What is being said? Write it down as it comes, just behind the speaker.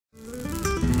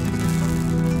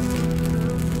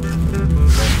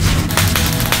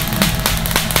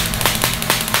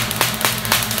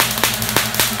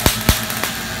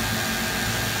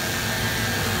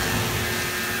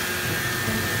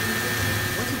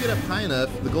get up high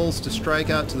enough, the goal is to strike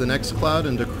out to the next cloud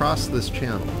and to cross this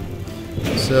channel.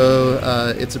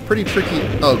 So it's a pretty tricky...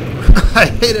 Oh, I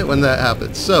hate it when that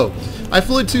happens. So I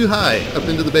flew too high up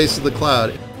into the base of the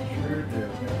cloud. Sure do.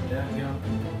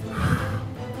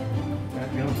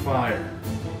 That gun fire.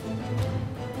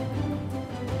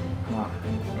 Well,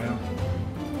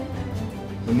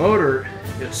 the motor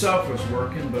itself was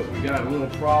working, but we got a little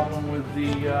problem with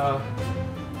the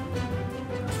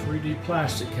 3D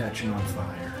plastic catching on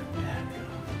fire.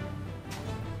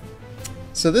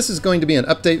 So this is going to be an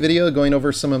update video going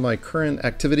over some of my current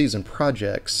activities and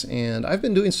projects, and I've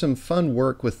been doing some fun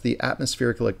work with the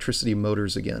atmospheric electricity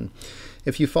motors again.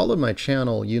 If you followed my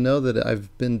channel, you know that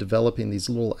I've been developing these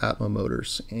little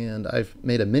AtmoMotors, and I've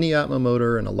made a mini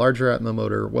AtmoMotor and a larger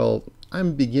AtmoMotor. Well,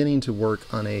 I'm beginning to work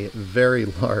on a very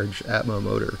large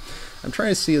AtmoMotor. I'm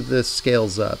trying to see if this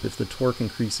scales up, if the torque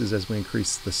increases as we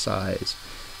increase the size.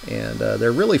 And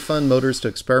they're really fun motors to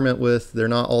experiment with. They're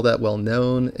not all that well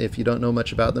known. If you don't know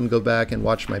much about them, go back and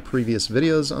watch my previous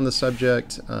videos on the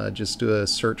subject. Just do a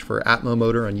search for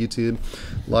AtmoMotor on YouTube.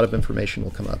 A lot of information will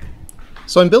come up.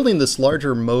 So I'm building this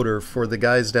larger motor for the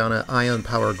guys down at Ion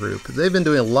Power Group. They've been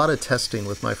doing a lot of testing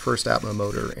with my first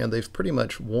AtmoMotor, and they've pretty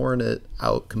much worn it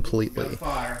out completely.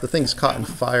 The thing's caught in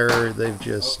fire. They've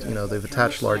just, they've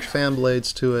attached large fan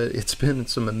blades to it. It's been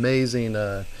some amazing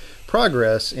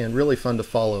progress and really fun to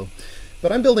follow.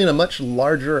 But I'm building a much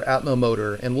larger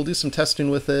AtmoMotor, and we'll do some testing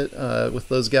with it with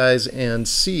those guys and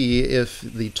see if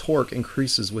the torque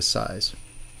increases with size.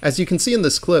 As you can see in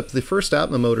this clip, the first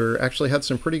AtmoMotor actually had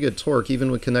some pretty good torque even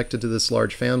when connected to this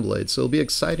large fan blade, so it'll be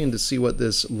exciting to see what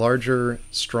this larger,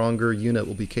 stronger unit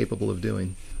will be capable of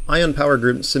doing. Ion Power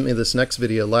Group sent me this next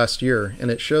video last year,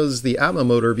 and it shows the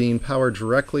AtmoMotor being powered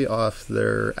directly off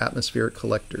their atmospheric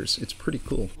collectors. It's pretty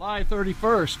cool. July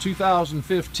 31st,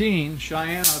 2015.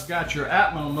 Cheyenne, I've got your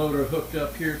AtmoMotor hooked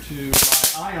up here to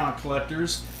my ion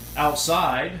collectors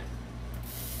outside,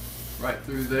 right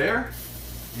through there,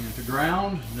 and to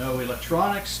ground, no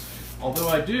electronics. Although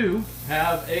I do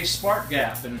have a spark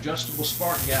gap, an adjustable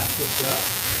spark gap hooked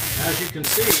up. As you can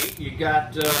see, you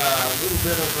got a little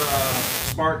bit of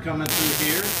spark coming through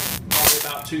here, probably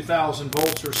about 2,000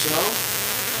 volts or so.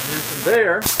 And then from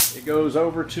there, it goes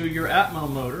over to your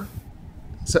AtmoMotor.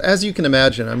 So as you can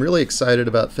imagine, I'm really excited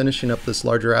about finishing up this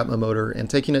larger AtmoMotor and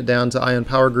taking it down to Ion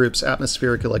Power Group's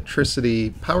atmospheric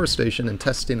electricity power station and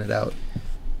testing it out.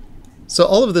 So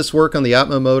all of this work on the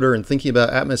AtmoMotor and thinking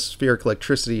about atmospheric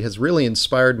electricity has really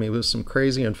inspired me with some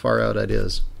crazy and far out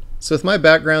ideas. So with my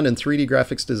background in 3D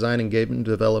graphics design and game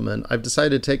development, I've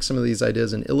decided to take some of these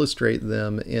ideas and illustrate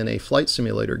them in a flight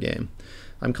simulator game.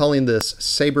 I'm calling this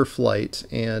Saber Flight,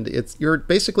 and you're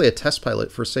basically a test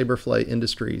pilot for Saber Flight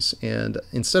Industries. And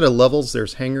instead of levels,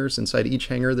 there's hangars. Inside each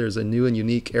hangar, there's a new and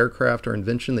unique aircraft or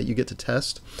invention that you get to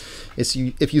test. If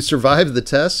you survive the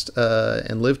test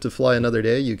and live to fly another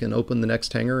day, you can open the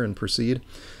next hangar and proceed.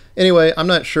 Anyway, I'm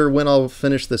not sure when I'll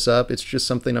finish this up. It's just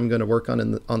something I'm going to work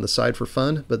on on the side for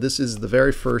fun. But this is the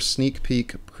very first sneak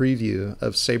peek preview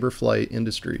of Saber Flight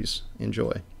Industries.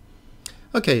 Enjoy.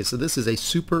 Okay, so this is a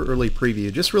super early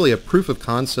preview, just really a proof of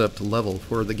concept level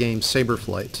for the game Saber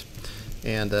Flight.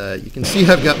 And you can see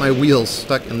I've got my wheels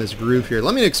stuck in this groove here.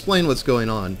 Let me explain what's going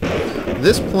on.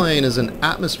 This plane is an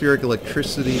atmospheric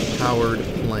electricity powered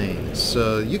plane.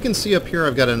 So you can see up here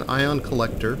I've got an ion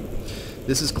collector.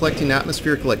 This is collecting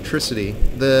atmospheric electricity.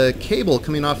 The cable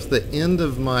coming off the end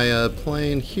of my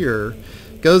plane here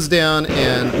goes down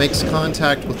and makes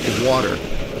contact with the water.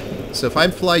 So if I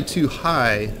fly too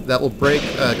high, that will break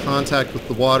contact with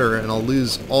the water and I'll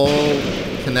lose all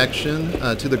connection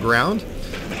to the ground,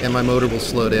 and my motor will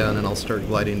slow down and I'll start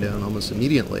gliding down almost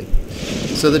immediately.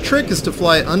 So the trick is to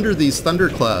fly under these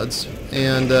thunderclouds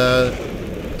and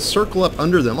circle up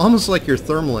under them, almost like you're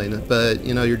thermaling, but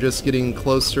you're just getting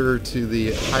closer to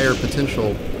the higher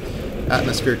potential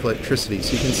atmospheric electricity.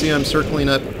 So you can see I'm circling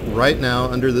up right now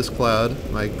under this cloud.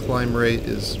 My climb rate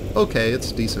is okay,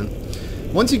 it's decent.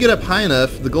 Once you get up high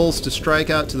enough, the goal is to strike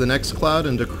out to the next cloud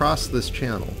and to cross this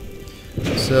channel.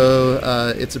 So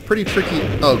it's a pretty tricky...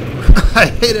 Oh, I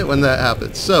hate it when that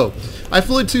happens. So I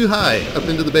flew too high up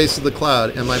into the base of the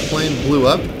cloud and my plane blew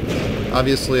up.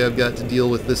 Obviously I've got to deal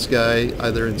with this guy,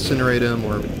 either incinerate him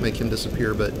or make him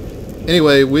disappear, but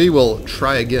anyway, we will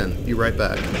try again. Be right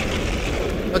back.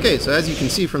 Okay, so as you can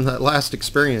see from that last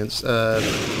experience,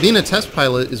 being a test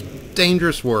pilot is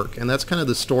dangerous work, and that's kind of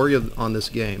the story on this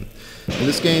game. In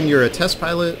this game, you're a test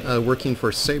pilot working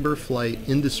for Saber Flight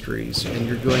Industries, and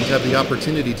you're going to have the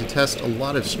opportunity to test a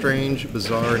lot of strange,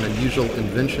 bizarre, and unusual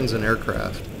inventions in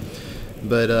aircraft.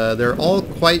 But they're all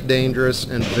quite dangerous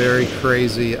and very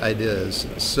crazy ideas.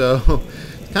 So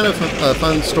kind of a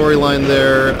fun storyline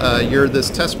there. You're this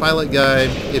test pilot guy.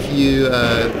 If you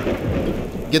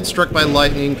get struck by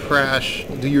lightning, crash,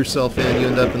 do yourself in, you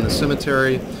end up in the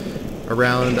cemetery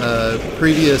around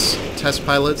previous test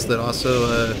pilots that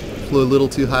also flew a little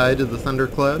too high to the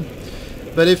thundercloud.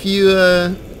 But if you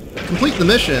complete the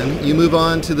mission, you move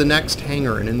on to the next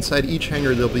hangar, and inside each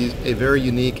hangar there'll be a very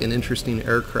unique and interesting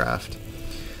aircraft.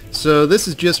 So this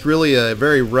is just really a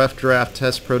very rough draft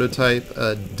test prototype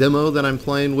demo that I'm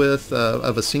playing with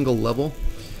of a single level.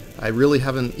 I really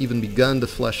haven't even begun to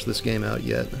flesh this game out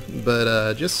yet,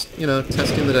 but just, you know,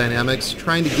 testing the dynamics,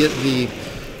 trying to get the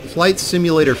flight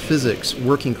simulator physics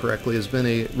working correctly has been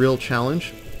a real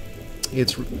challenge.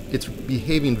 It's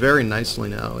behaving very nicely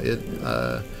now. It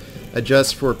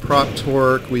adjusts for prop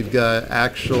torque. We've got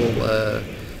actual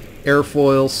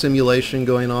airfoil simulation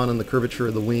going on in the curvature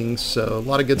of the wings, so a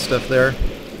lot of good stuff there.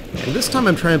 And this time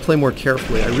I'm trying to play more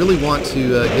carefully. I really want to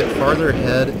get farther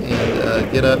ahead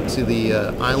and get up to the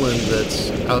island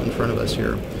that's out in front of us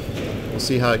here. We'll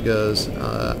see how it goes.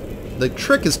 The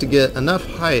trick is to get enough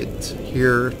height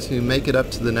here to make it up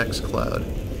to the next cloud.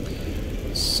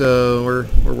 So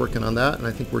we're working on that, and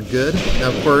I think we're good. Now,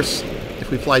 of course, if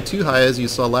we fly too high, as you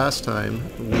saw last time,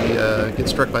 we get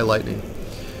struck by lightning.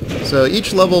 So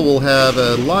each level will have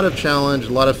a lot of challenge,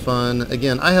 a lot of fun.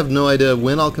 Again, I have no idea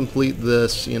when I'll complete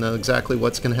this, you know, exactly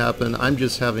what's going to happen. I'm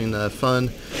just having fun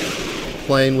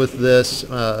playing with this.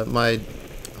 My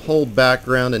whole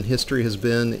background and history has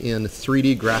been in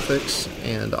 3D graphics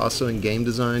and also in game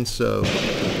design, so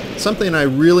something I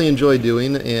really enjoy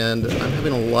doing, and I'm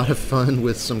having a lot of fun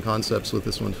with some concepts with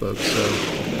this one, folks. So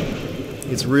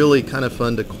it's really kind of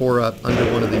fun to core up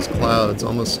under one of these clouds,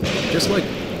 almost just like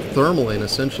thermaling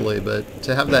essentially, but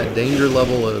to have that danger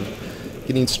level of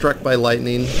getting struck by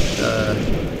lightning,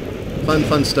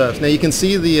 fun stuff. Now you can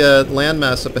see the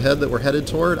landmass up ahead that we're headed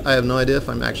toward. I have no idea if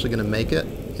I'm actually going to make it.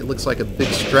 It looks like a big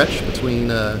stretch between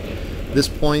this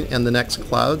point and the next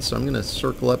cloud, so I'm going to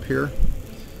circle up here,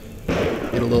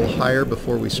 get a little higher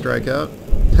before we strike out.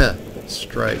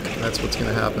 Strike, that's what's going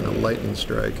to happen, a lightning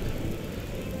strike.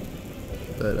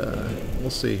 But we'll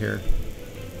see here.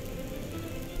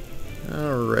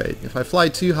 Alright, if I fly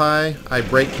too high, I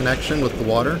break connection with the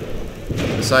water.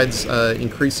 Besides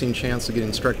increasing chance of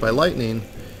getting struck by lightning,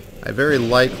 I very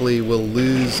likely will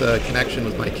lose connection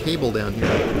with my cable down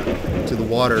here to the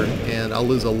water, and I'll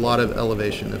lose a lot of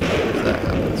elevation if that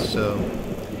happens. So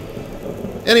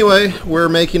anyway, we're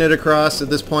making it across. At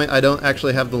this point, I don't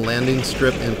actually have the landing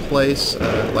strip in place.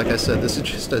 Like I said, this is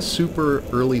just a super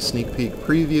early sneak peek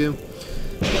preview.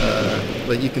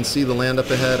 But you can see the land up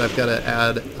ahead. I've got to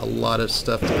add a lot of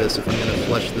stuff to this if I'm going to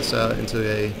flesh this out into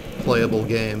a playable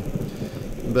game.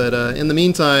 But in the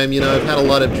meantime, you know, I've had a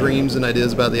lot of dreams and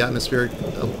ideas about the atmospheric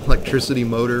electricity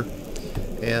motor.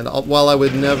 And while I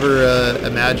would never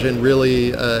imagine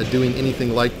really doing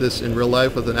anything like this in real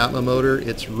life with an AtmoMotor,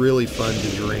 it's really fun to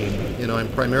dream. You know, I'm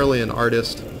primarily an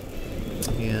artist,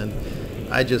 and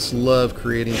I just love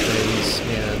creating things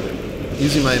and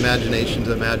using my imagination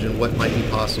to imagine what might be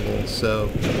possible.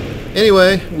 So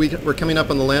anyway, we're coming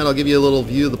up on the land. I'll give you a little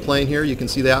view of the plane here. You can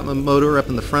see the AtmoMotor up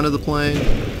in the front of the plane,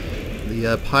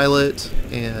 the pilot,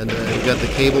 and we've got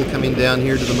the cable coming down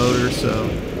here to the motor. So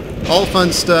all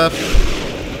fun stuff.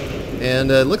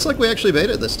 And it looks like we actually made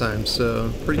it this time,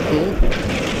 so pretty cool.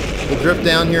 We'll drift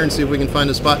down here and see if we can find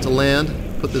a spot to land.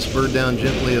 Put this bird down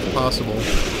gently if possible.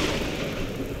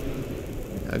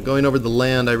 Going over the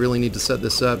land, I really need to set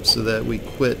this up so that we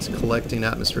quit collecting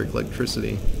atmospheric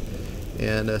electricity,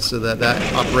 and so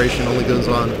that operation only goes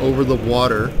on over the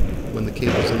water when the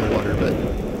cable's in the water. But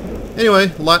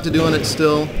anyway, a lot to do on it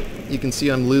still. You can see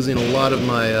I'm losing a lot of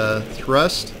my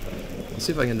thrust. Let's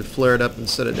see if I can flare it up and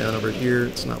set it down over here.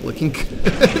 It's not looking good.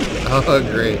 Oh,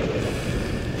 great.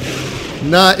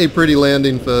 Not a pretty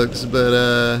landing, folks, but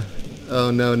oh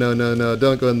no,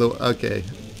 don't go in the... Okay,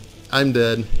 I'm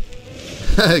dead.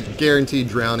 Guaranteed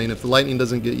drowning if the lightning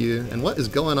doesn't get you. And what is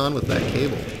going on with that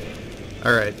cable?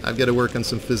 Alright, I've got to work on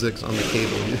some physics on the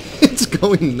cable. It's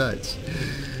going nuts.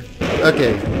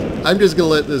 Okay, I'm just going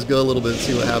to let this go a little bit and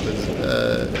see what happens.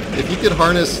 If you could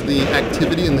harness the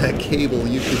activity in that cable,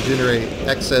 you could generate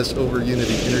excess over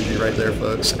unity energy right there,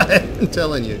 folks. I'm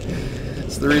telling you.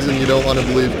 It's the reason you don't want to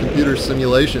believe computer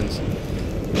simulations.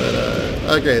 But,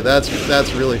 okay,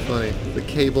 that's really funny. The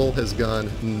cable has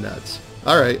gone nuts.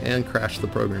 Alright, and crashed the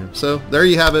program. So, there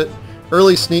you have it.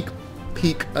 Early sneak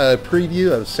peek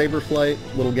preview of Saber Flight,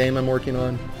 little game I'm working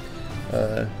on.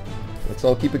 Let's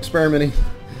all keep experimenting.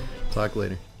 Talk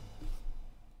later.